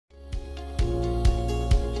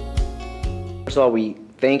First of all, we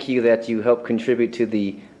thank you that you helped contribute to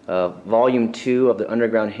the Volume 2 of the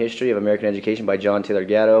Underground History of American Education by John Taylor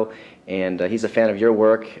Gatto, and he's a fan of your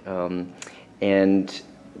work, and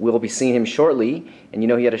we'll be seeing him shortly. And you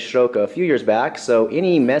know he had a stroke a few years back, so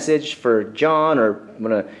any message for John, or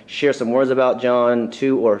want to share some words about John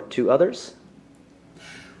to others?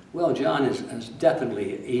 Well, John is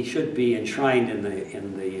definitely, he should be enshrined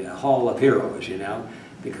in the Hall of Heroes, you know,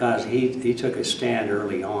 because he took a stand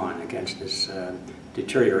early on against this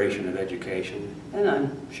deterioration of education, and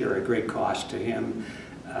I'm sure a great cost to him,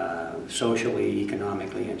 socially,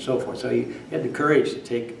 economically, and so forth. So he had the courage to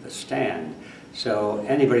take a stand. So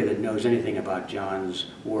anybody that knows anything about John's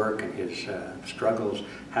work and his struggles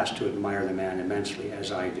has to admire the man immensely,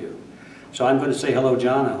 as I do. So I'm going to say hello,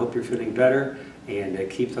 John. I hope you're feeling better, and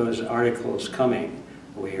keep those articles coming.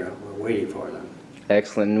 We're waiting for them.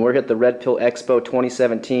 Excellent. And we're at the Red Pill Expo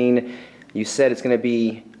 2017. You said it's going to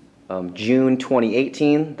be June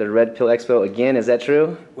 2018, the Red Pill Expo again. Is that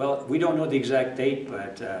true? Well, we don't know the exact date,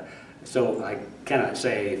 but so I cannot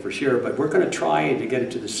say for sure, but we're going to try to get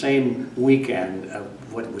it to the same weekend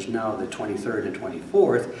of what was now the 23rd and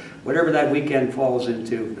 24th. Whatever that weekend falls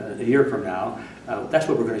into a year from now, that's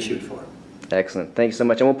what we're going to shoot for. Excellent. Thank you so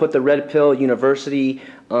much. And we'll put the Red Pill University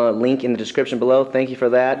link in the description below. Thank you for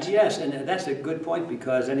that. Yes, and that's a good point,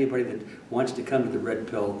 because anybody that wants to come to the Red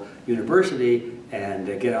Pill University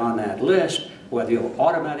and get on that list, well, you'll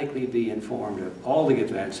automatically be informed of all the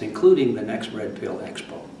events, including the next Red Pill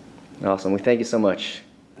Expo. Awesome. We thank you so much.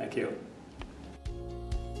 Thank you.